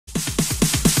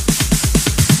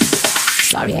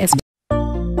sorry, I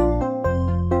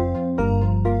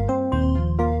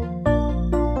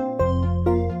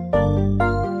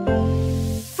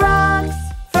Frogs,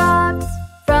 frogs,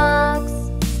 frogs.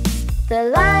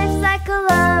 The life cycle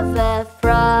of a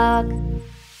frog.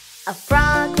 A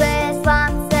frog lays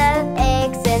lots of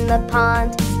eggs in the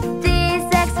pond. These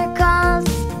eggs are called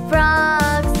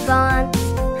frog spawn.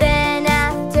 Then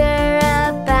after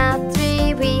about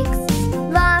 3 weeks,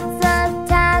 lots of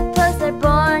tadpoles are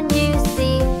born, you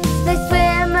see. They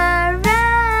swim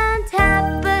around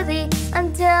happily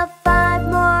until 5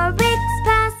 more weeks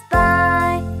pass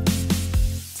by.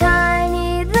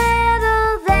 Tiny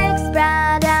little legs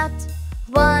sprout out,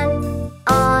 one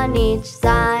on each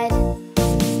side.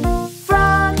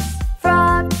 Frogs,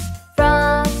 frogs,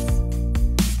 frogs.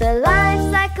 The life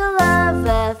cycle of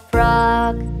a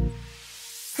frog.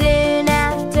 Soon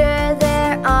after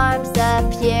their arms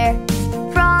appear,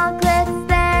 froglets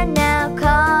they're now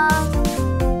called.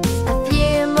 A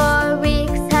few more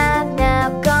weeks have now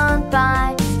gone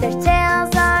by. Their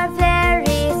tails are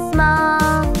very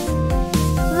small.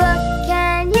 Look,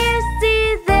 can you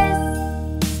see this?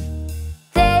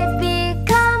 They've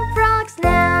become frogs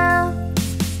now.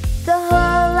 The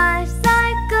whole life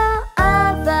cycle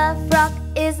of a frog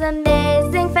is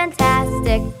amazing,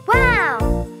 fantastic.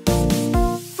 Wow!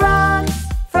 Frogs,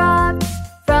 frogs,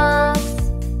 frogs.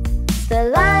 The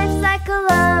life cycle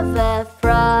of a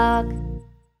frog.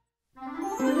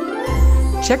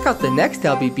 Check out the next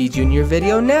LBB Junior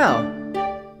video now.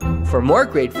 For more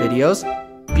great videos,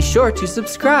 be sure to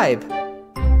subscribe.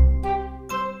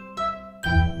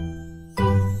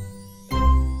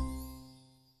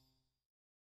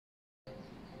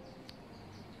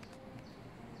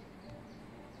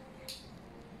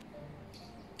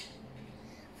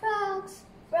 Frogs,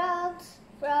 frogs,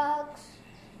 frogs.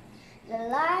 The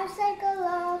life cycle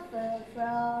of a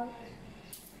frog.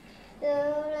 They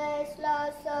lays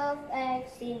lots of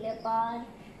eggs in the pond.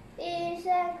 These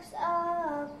eggs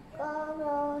are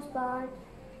called spawn.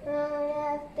 And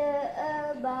after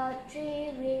about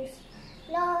 3 weeks,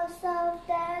 lots of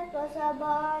tadpoles are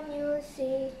born, you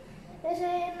see. They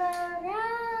swim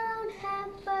around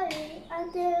happily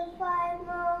until 5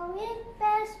 more weeks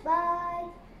pass by.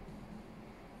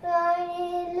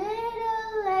 Tiny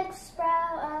little legs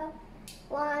sprout up,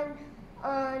 one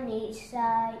on each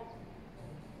side.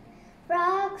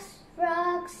 Frogs,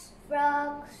 frogs,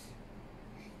 frogs.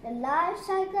 The life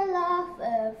cycle of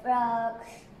a frog.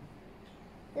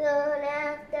 Soon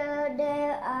after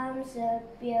their arms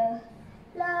appear,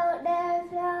 their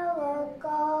flower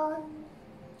gone.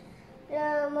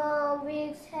 The more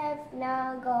weeks have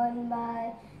now gone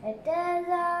by. The tails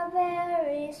are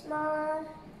very small.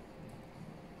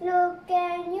 Look,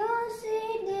 can you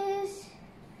see this?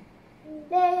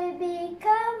 They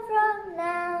become frog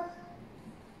now.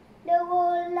 The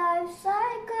whole life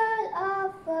cycle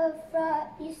of a frog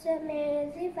is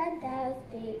amazing,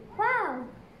 fantastic. Wow!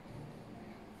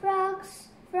 Frogs,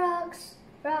 frogs,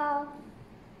 frogs.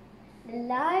 The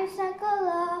life cycle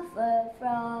of a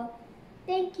frog.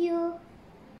 Thank you.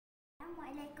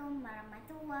 Assalamualaikum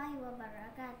warahmatullahi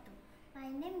wabarakatuh.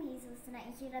 My name is Husna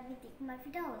Inshira binti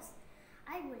Kmr-Pbl.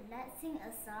 I would like to sing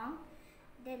a song,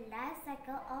 The Life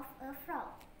Cycle of a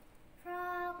Frog.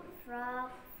 Frog, frog,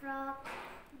 frog.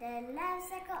 The life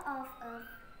cycle of a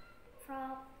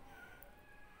frog.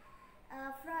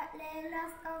 A frog lays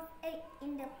lots of eggs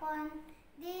in the pond.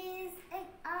 These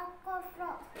eggs are called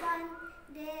frog spawn.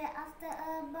 They after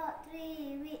about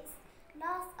 3 weeks,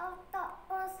 lots of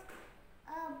tadpoles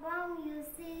are born, you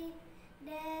see.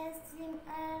 They swim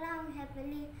around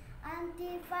happily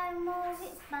until 5 more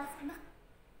weeks pass by.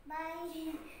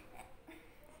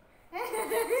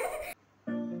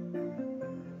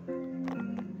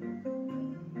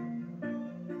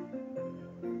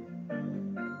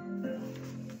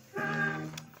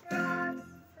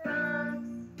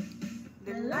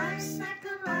 The life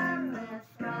cycle of a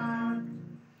frog.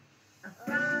 A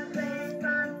frog lays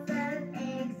lots of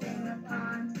eggs in the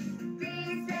pond.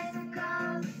 These eggs are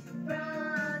called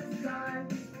frog spawn.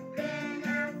 Then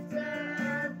after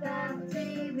about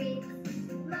 3 weeks,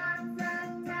 lots of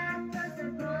tadpoles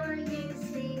are born, you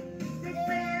see.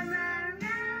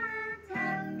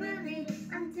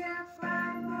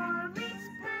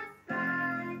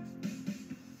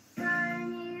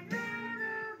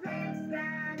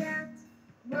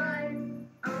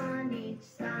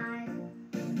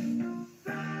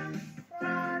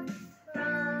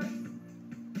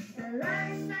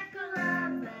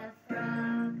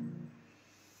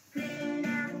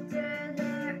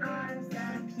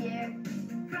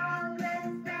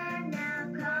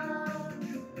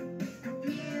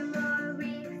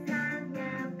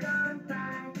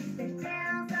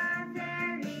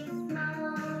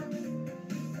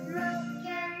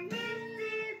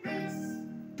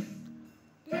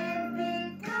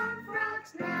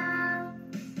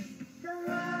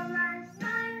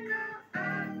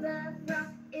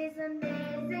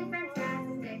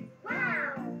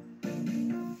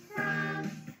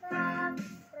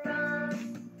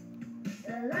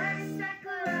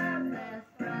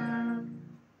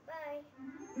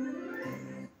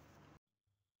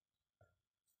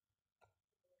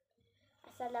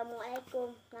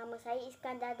 Assalamualaikum. Nama saya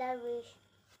Iskandar Darwish.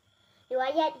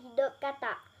 Riwayat hidup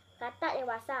katak. Katak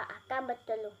dewasa akan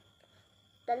bertelur.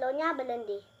 Telurnya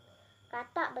berlendir.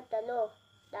 Katak bertelur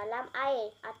dalam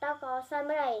air atau kawasan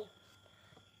berair.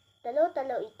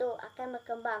 Telur-telur itu akan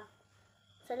berkembang.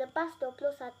 Selepas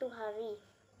 21 hari,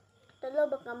 telur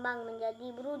berkembang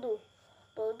menjadi berudu.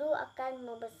 Berudu akan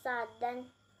membesar dan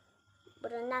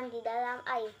berenang di dalam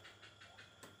air.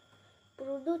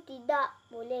 Berudu tidak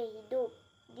boleh hidup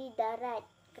di darat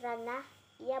kerana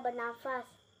ia bernafas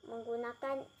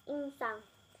menggunakan insang.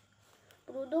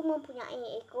 Berudu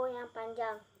mempunyai ekor yang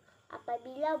panjang.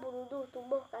 Apabila berudu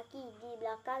tumbuh kaki di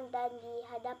belakang dan di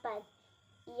hadapan,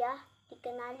 ia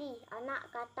dikenali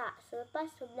anak katak. Selepas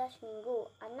 11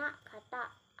 minggu, anak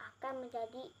katak akan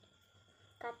menjadi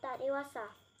katak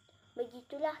dewasa.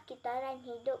 Begitulah kitaran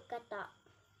hidup katak.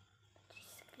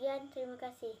 Sekian, terima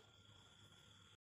kasih.